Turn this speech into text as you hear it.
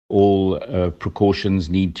All precautions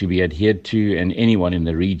need to be adhered to, and anyone in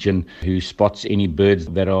the region who spots any birds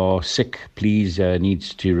that are sick, please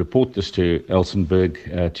needs to report this to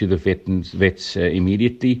Elsenburg, to the vets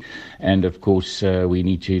immediately. And of course, we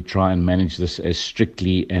need to try and manage this as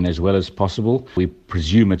strictly and as well as possible. We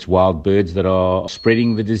presume it's wild birds that are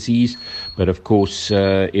spreading the disease, but of course,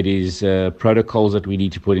 it is protocols that we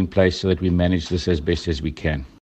need to put in place so that we manage this as best as we can.